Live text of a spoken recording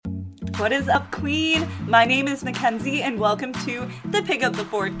What is up, Queen? My name is Mackenzie, and welcome to the Pick Up the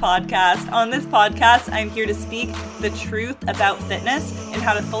Fork podcast. On this podcast, I'm here to speak the truth about fitness and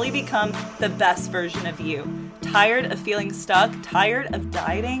how to fully become the best version of you. Tired of feeling stuck? Tired of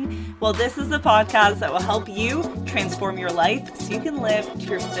dieting? Well, this is the podcast that will help you transform your life so you can live to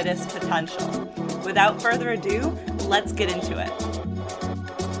your fittest potential. Without further ado, let's get into it.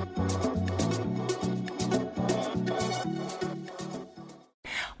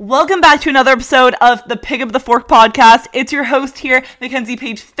 Welcome back to another episode of the Pick Up the Fork podcast. It's your host here, Mackenzie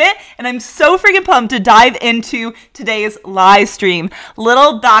Page Fit, and I'm so freaking pumped to dive into today's live stream.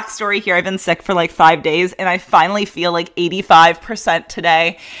 Little backstory here, I've been sick for like 5 days, and I finally feel like 85%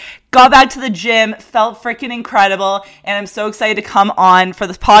 today. Got back to the gym, felt freaking incredible, and I'm so excited to come on for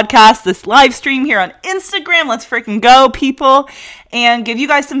this podcast, this live stream here on Instagram. Let's freaking go, people, and give you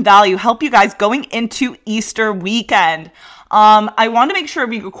guys some value, help you guys going into Easter weekend. I want to make sure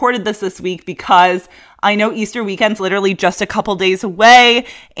we recorded this week because I know Easter weekend's literally just a couple days away,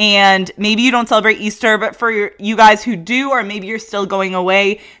 and maybe you don't celebrate Easter, but for you guys who do, or maybe you're still going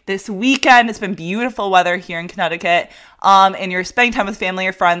away this weekend, it's been beautiful weather here in Connecticut, and you're spending time with family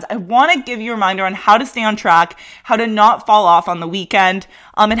or friends, I want to give you a reminder on how to stay on track, how to not fall off on the weekend,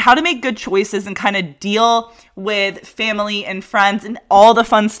 and how to make good choices and kind of deal with family and friends and all the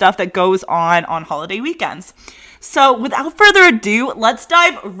fun stuff that goes on holiday weekends. So without further ado, let's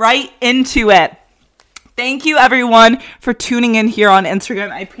dive right into it. Thank you everyone for tuning in here on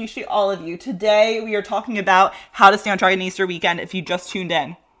Instagram. I appreciate all of you. Today we are talking about how to stay on track on Easter weekend if you just tuned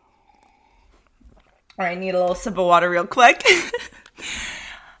in. All right, I need a little sip of water real quick.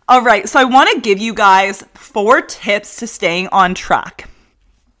 All right, so I want to give you guys 4 tips to staying on track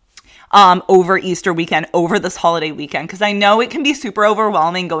over Easter weekend, over this holiday weekend, because I know it can be super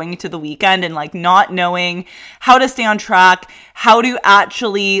overwhelming going into the weekend and like not knowing how to stay on track, how to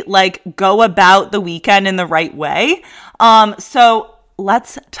actually like go about the weekend in the right way. So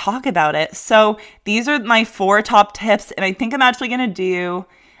let's talk about it. So these are my 4 top tips, and I think I'm actually going to do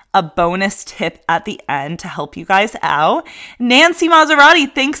a bonus tip at the end to help you guys out. Nancy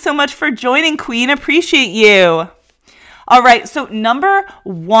Maserati, thanks so much for joining, Queen. Appreciate you. All right, so number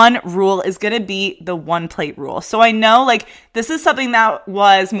 1 rule is going to be the 1 plate rule. So I know like this is something that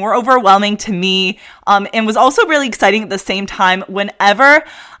was more overwhelming to me and was also really exciting at the same time. Whenever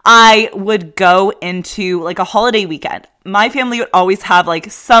I would go into like a holiday weekend, my family would always have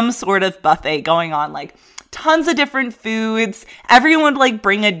like some sort of buffet going on, like tons of different foods. Everyone would like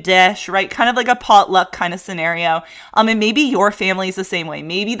bring a dish, right? Kind of like a potluck kind of scenario. And maybe your family is the same way.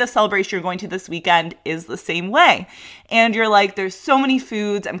 Maybe the celebration you're going to this weekend is the same way. And you're like, there's so many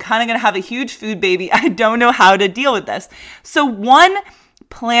foods. I'm kind of going to have a huge food baby. I don't know how to deal with this. So one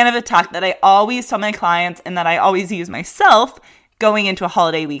plan of attack that I always tell my clients and that I always use myself going into a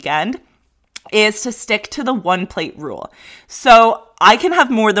holiday weekend is to stick to the 1 plate rule. So I can have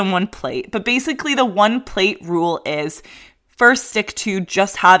more than 1 plate, but basically the 1 plate rule is first stick to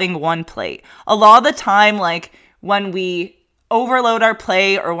just having 1 plate. A lot of the time, like when we overload our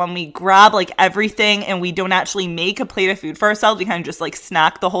plate or when we grab like everything and we don't actually make a plate of food for ourselves, we kind of just like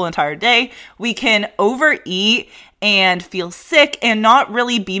snack the whole entire day, we can overeat and feel sick and not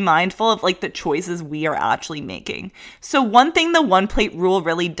really be mindful of like the choices we are actually making. So one thing the 1 plate rule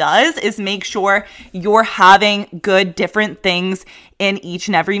really does is make sure you're having good different things in each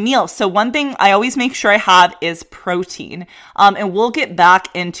and every meal. So one thing I always make sure I have is protein. And we'll get back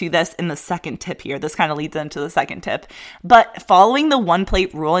into this in the second tip here. This kind of leads into the second tip. But following the 1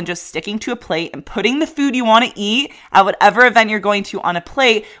 plate rule and just sticking to a plate and putting the food you want to eat at whatever event you're going to on a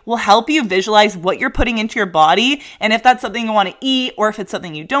plate will help you visualize what you're putting into your body, and if that's something you want to eat, or if it's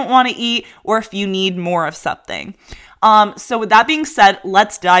something you don't want to eat, or if you need more of something. So with that being said,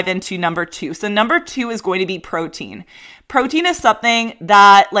 let's dive into number 2. So number 2 is going to be protein. Protein is something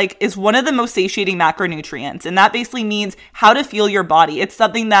that like is one of the most satiating macronutrients, and that basically means how to fuel your body. It's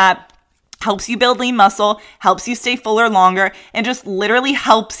something that helps you build lean muscle, helps you stay fuller longer, and just literally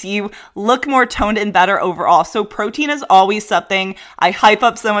helps you look more toned and better overall. So protein is always something I hype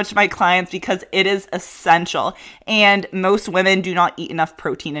up so much to my clients because it is essential. And most women do not eat enough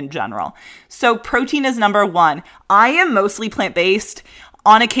protein in general. So protein is number 1. I am mostly plant-based.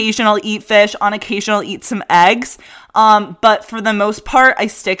 On occasion, I'll eat fish. On occasion, I'll eat some eggs. But for the most part, I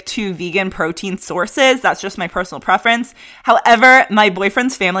stick to vegan protein sources. That's just my personal preference. However, my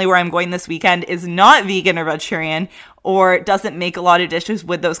boyfriend's family, where I'm going this weekend, is not vegan or vegetarian or doesn't make a lot of dishes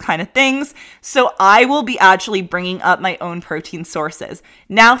with those kind of things. So I will be actually bringing up my own protein sources.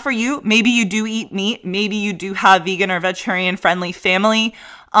 Now for you, maybe you do eat meat. Maybe you do have vegan or vegetarian friendly family.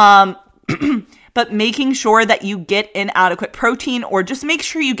 but making sure that you get in adequate protein, or just make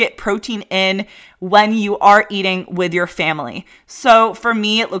sure you get protein in when you are eating with your family. So for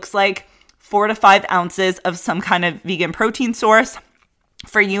me, it looks like 4 to 5 ounces of some kind of vegan protein source.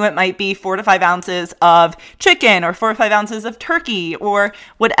 For you, it might be 4 to 5 ounces of chicken or 4 to 5 ounces of turkey or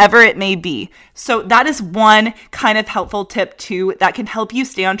whatever it may be. So that is one kind of helpful tip too that can help you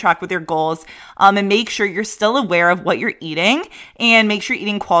stay on track with your goals, and make sure you're still aware of what you're eating, and make sure you're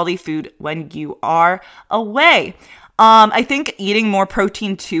eating quality food when you are away. I think eating more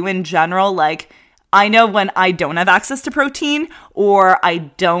protein too in general, like I know when I don't have access to protein, or I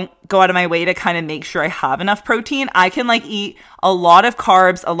don't go out of my way to kind of make sure I have enough protein, I can like eat a lot of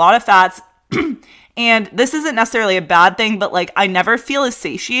carbs, a lot of fats. And this isn't necessarily a bad thing, but like I never feel as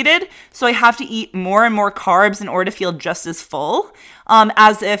satiated. So I have to eat more and more carbs in order to feel just as full,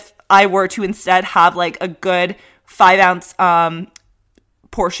 as if I were to instead have like a good 5-ounce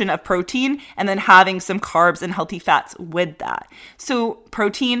portion of protein, and then having some carbs and healthy fats with that. So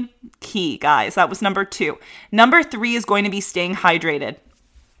protein, key, guys. That was number 2. Number 3 is going to be staying hydrated.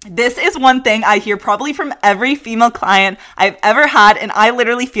 This is one thing I hear probably from every female client I've ever had, and I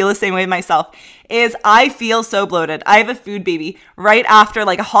literally feel the same way myself, is I feel so bloated. I have a food baby right after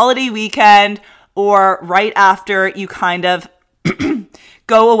like a holiday weekend, or right after you kind of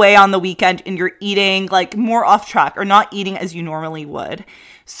go away on the weekend and you're eating like more off track, or not eating as you normally would.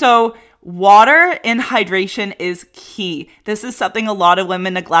 So water and hydration is key. This is something a lot of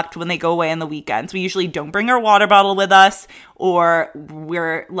women neglect when they go away on the weekends. We usually don't bring our water bottle with us, or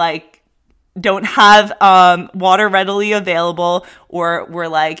we're like don't have water readily available, or we're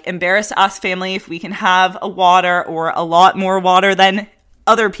like embarrassed to ask family if we can have a water or a lot more water than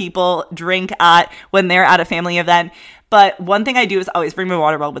other people drink at when they're at a family event. But one thing I do is always bring my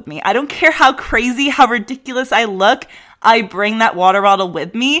water bottle with me. I don't care how crazy, how ridiculous I look, I bring that water bottle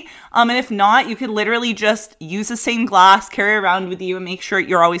with me. And if not, you could literally just use the same glass, carry around with you, and make sure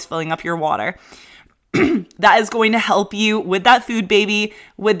you're always filling up your water. That is going to help you with that food baby,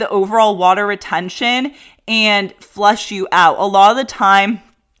 with the overall water retention, and flush you out. A lot of the time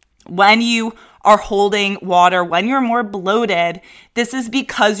when you are holding water, when you're more bloated, this is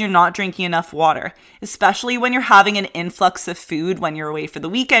because you're not drinking enough water, especially when you're having an influx of food. When you're away for the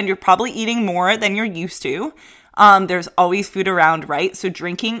weekend, you're probably eating more than you're used to. There's always food around, right? So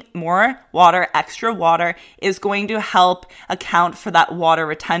drinking more water, extra water, is going to help account for that water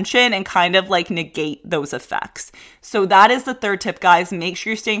retention and kind of like negate those effects. So that is the third tip, guys. Make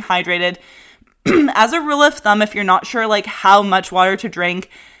sure you're staying hydrated. As a rule of thumb, if you're not sure like how much water to drink,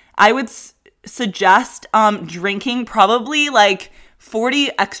 I would suggest drinking probably like 40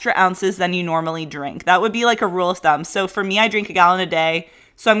 extra ounces than you normally drink. That would be like a rule of thumb. So for me, I drink a gallon a day.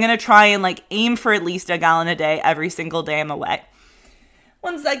 So I'm going to try and like aim for at least a gallon a day every single day I'm away.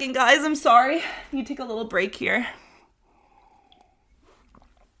 1 second, guys. I'm sorry. You take a little break here.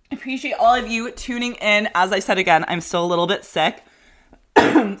 I appreciate all of you tuning in. As I said again, I'm still a little bit sick.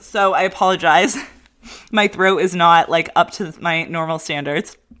 So I apologize. My throat is not like up to my normal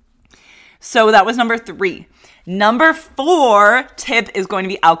standards. So that was number 3. Number 4 tip is going to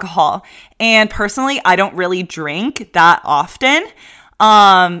be alcohol. And personally, I don't really drink that often.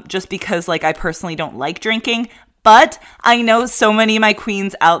 Just because like I personally don't like drinking, but I know so many of my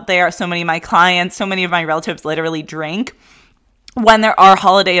queens out there, so many of my clients, so many of my relatives literally drink when there are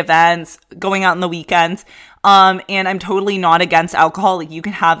holiday events, going out on the weekends. And I'm totally not against alcohol. Like you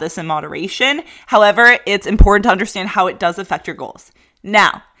can have this in moderation. However, it's important to understand how it does affect your goals.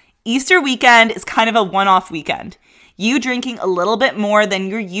 Now, Easter weekend is kind of a one-off weekend. You drinking a little bit more than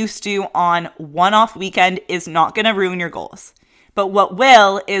you're used to on one-off weekend is not going to ruin your goals. But what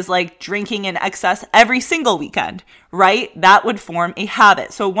will is like drinking in excess every single weekend, right? That would form a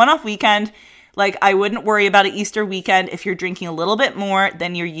habit. So one-off weekend, like I wouldn't worry about an Easter weekend if you're drinking a little bit more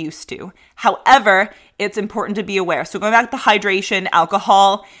than you're used to. However, it's important to be aware. So going back to hydration,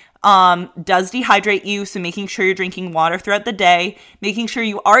 alcohol does dehydrate you. So making sure you're drinking water throughout the day, making sure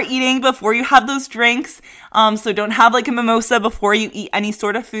you are eating before you have those drinks. So don't have like a mimosa before you eat any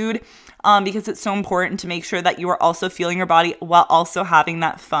sort of food. Because it's so important to make sure that you are also feeling your body while also having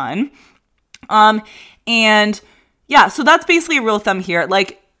that fun. And yeah, so that's basically a rule of thumb here.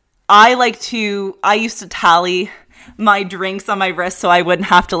 Like I used to tally my drinks on my wrist so I wouldn't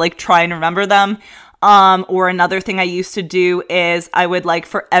have to like try and remember them. Or another thing I used to do is I would like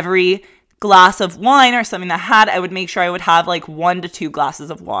for every glass of wine or something I would make sure I would have like 1 to 2 glasses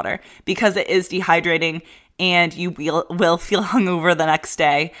of water, because it is dehydrating and you will feel hungover the next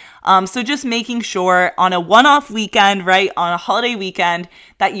day. So just making sure on a one-off weekend, right, on a holiday weekend,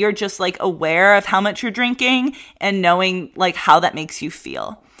 that you're just like aware of how much you're drinking and knowing like how that makes you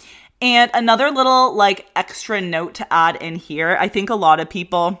feel. And another little like extra note to add in here, I think a lot of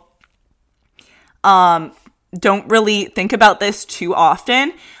people don't really think about this too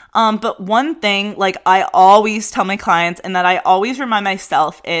often. But one thing like I always tell my clients and that I always remind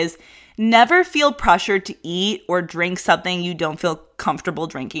myself is never feel pressured to eat or drink something you don't feel comfortable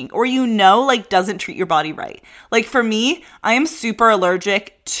drinking or like doesn't treat your body right. Like for me, I am super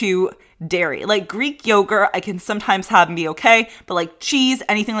allergic to dairy. Like Greek yogurt, I can sometimes have and be okay, but like cheese,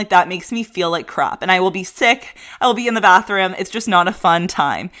 anything like that makes me feel like crap and I will be sick. I will be in the bathroom. It's just not a fun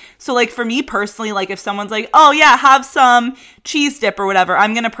time. So like for me personally, like if someone's like, oh yeah, have some cheese dip or whatever,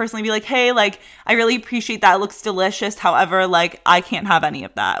 I'm going to personally be like, hey, like I really appreciate that. It looks delicious. However, like I can't have any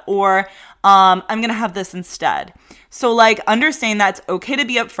of that. Or I'm going to have this instead. So like understand that it's okay to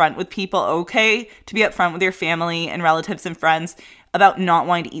be upfront with people, okay to be upfront with your family and relatives and friends about not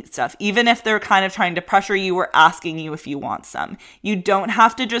wanting to eat stuff, even if they're kind of trying to pressure you or asking you if you want some. You don't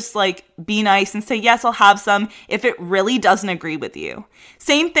have to just like be nice and say, yes, I'll have some if it really doesn't agree with you.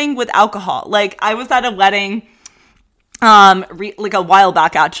 Same thing with alcohol. Like I was at a wedding like a while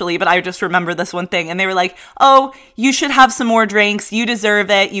back actually, but I just remember this one thing and they were like, oh, you should have some more drinks. You deserve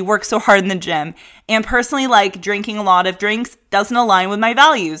it. You work so hard in the gym. And personally, like drinking a lot of drinks doesn't align with my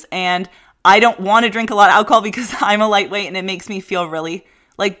values. And I don't want to drink a lot of alcohol because I'm a lightweight and it makes me feel really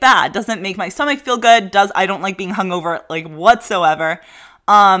like bad. Doesn't make my stomach feel good. I don't like being hungover like whatsoever.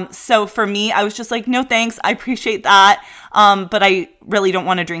 So for me, I was just like, no thanks. I appreciate that. But I really don't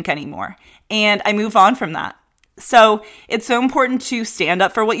want to drink anymore. And I move on from that. So it's so important to stand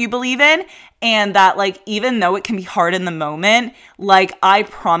up for what you believe in and that like, even though it can be hard in the moment, like I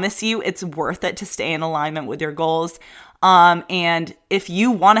promise you it's worth it to stay in alignment with your goals. And if you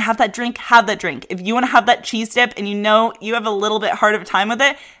want to have that drink, have that drink. If you want to have that cheese dip and you have a little bit hard of a time with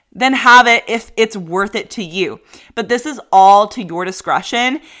it, then have it if it's worth it to you. But this is all to your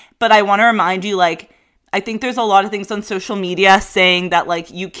discretion. But I want to remind you, like, I think there's a lot of things on social media saying that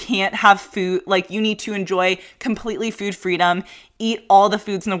like you can't have food, like you need to enjoy completely food freedom, eat all the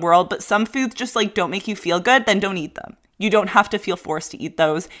foods in the world, but some foods just like don't make you feel good, then don't eat them. You don't have to feel forced to eat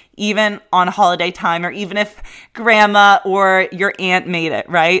those, even on holiday time or even if grandma or your aunt made it,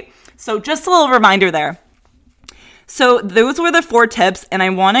 right? So just a little reminder there. So those were the 4 tips, and I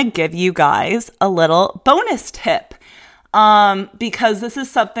want to give you guys a little bonus tip because this is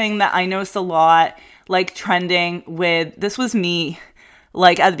something that I noticed a lot, like trending with, this was me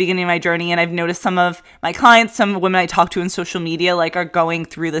like at the beginning of my journey, and I've noticed some of my clients, some women I talk to in social media, like are going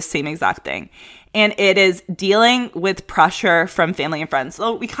through the same exact thing. And it is dealing with pressure from family and friends.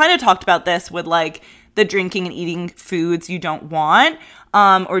 So we kind of talked about this with like the drinking and eating foods you don't want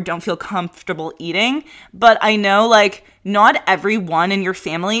or don't feel comfortable eating. But I know like not everyone in your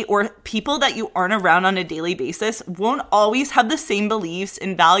family or people that you aren't around on a daily basis won't always have the same beliefs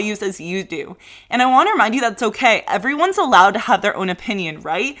and values as you do. And I want to remind you that's okay. Everyone's allowed to have their own opinion,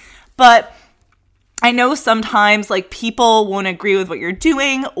 right? But I know sometimes like people won't agree with what you're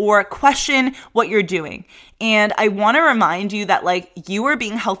doing or question what you're doing. And I want to remind you that like you are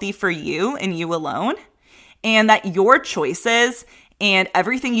being healthy for you and you alone, and that your choices and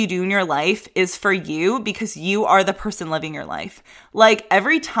everything you do in your life is for you because you are the person living your life. Like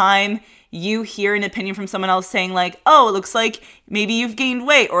every time you hear an opinion from someone else saying like, oh, it looks like maybe you've gained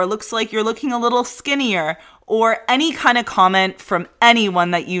weight, or it looks like you're looking a little skinnier, or any kind of comment from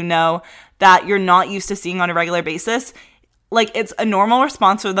anyone that you know that you're not used to seeing on a regular basis, like it's a normal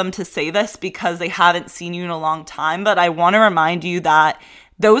response for them to say this because they haven't seen you in a long time. But I want to remind you that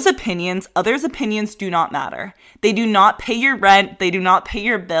those opinions, others' opinions do not matter. They do not pay your rent. They do not pay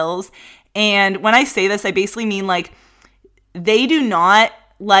your bills. And when I say this, I basically mean like they do not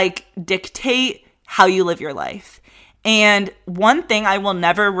like dictate how you live your life. And one thing I will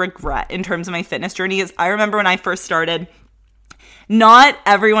never regret in terms of my fitness journey is I remember when I first started, not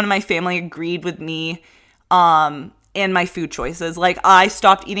everyone in my family agreed with me and my food choices. Like I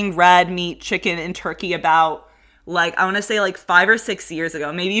stopped eating red meat, chicken, and turkey about like, I want to say like 5 or 6 years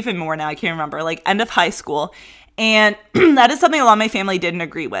ago, maybe even more now, I can't remember, like end of high school. And that is something a lot of my family didn't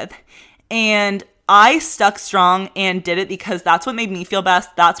agree with. And I stuck strong and did it because that's what made me feel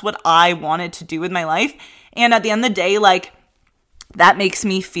best. That's what I wanted to do with my life. And at the end of the day, like that makes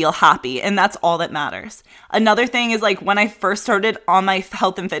me feel happy, and that's all that matters. Another thing is like when I first started on my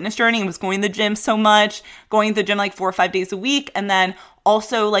health and fitness journey, I was going to the gym so much, going to the gym like 4 or 5 days a week, and then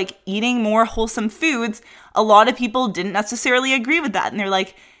also like eating more wholesome foods. A lot of people didn't necessarily agree with that, and they're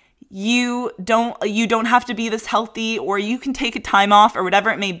like, you don't have to be this healthy, or you can take a time off or whatever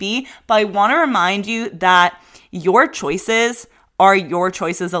it may be. But I want to remind you that your choices are your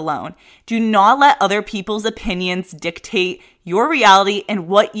choices alone. Do not let other people's opinions dictate your reality and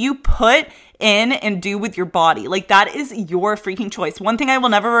what you put in and do with your body. Like, that is your freaking choice. One thing I will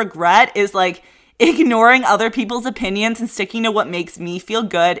never regret is like ignoring other people's opinions and sticking to what makes me feel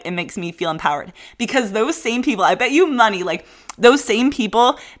good and makes me feel empowered. Because those same people, I bet you money, like those same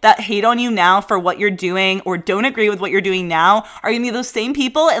people that hate on you now for what you're doing or don't agree with what you're doing now are going to be those same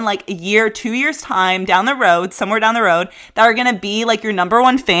people in like a year, 2 years time down the road, somewhere down the road, that are going to be like your number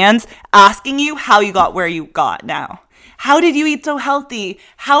one fans asking you how you got where you got now. How did you eat so healthy?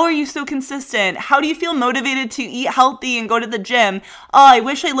 How are you so consistent? How do you feel motivated to eat healthy and go to the gym? Oh, I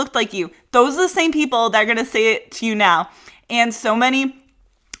wish I looked like you. Those are the same people that are going to say it to you now. And so many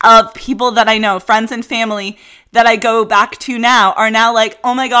of people that I know, friends and family that I go back to now, are now like,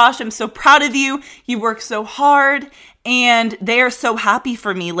 oh my gosh, I'm so proud of you. You work so hard. And they are so happy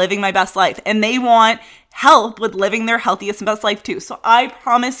for me living my best life. And they want help with living their healthiest and best life too. So I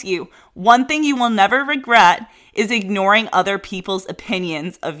promise you, one thing you will never regret is ignoring other people's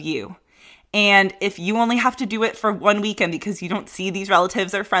opinions of you. And if you only have to do it for one weekend because you don't see these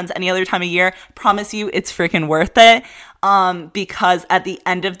relatives or friends any other time of year, promise you it's freaking worth it. Because at the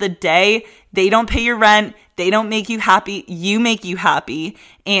end of the day, they don't pay your rent. They don't make you happy. You make you happy.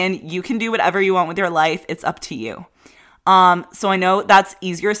 And you can do whatever you want with your life. It's up to you. So I know that's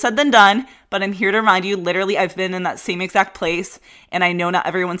easier said than done, but I'm here to remind you, literally, I've been in that same exact place, and I know not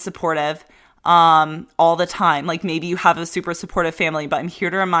everyone's supportive all the time. Like, maybe you have a super supportive family, but I'm here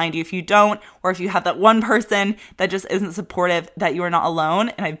to remind you, if you don't, or if you have that one person that just isn't supportive, that you are not alone.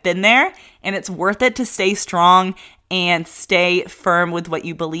 And I've been there, and it's worth it to stay strong and stay firm with what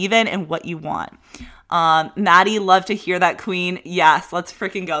you believe in and what you want. Maddie, love to hear that, queen. Yes, let's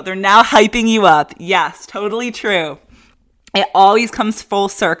freaking go. They're now hyping you up. Yes, totally true. It always comes full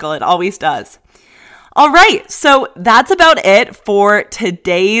circle. It always does. All right, so that's about it for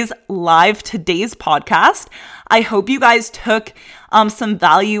today's podcast. I hope you guys took some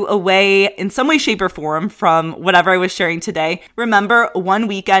value away in some way, shape, or form from whatever I was sharing today. Remember, one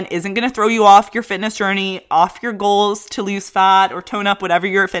weekend isn't going to throw you off your fitness journey, off your goals to lose fat or tone up, whatever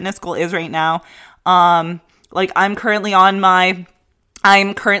your fitness goal is right now. Like I'm currently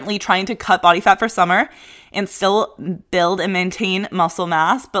trying to cut body fat for summer and still build and maintain muscle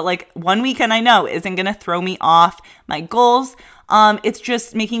mass. But like one weekend I know isn't going to throw me off my goals. It's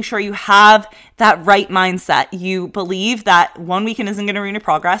just making sure you have that right mindset. You believe that one weekend isn't going to ruin your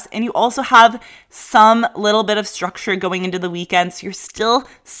progress. And you also have some little bit of structure going into the weekend. So you're still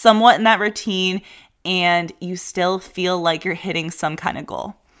somewhat in that routine and you still feel like you're hitting some kind of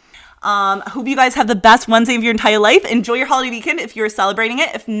goal. Hope you guys have the best Wednesday of your entire life. Enjoy your holiday weekend if you're celebrating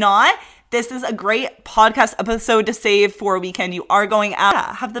it. If not, this is a great podcast episode to save for a weekend you are going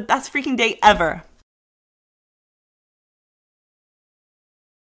out. Have the best freaking day ever.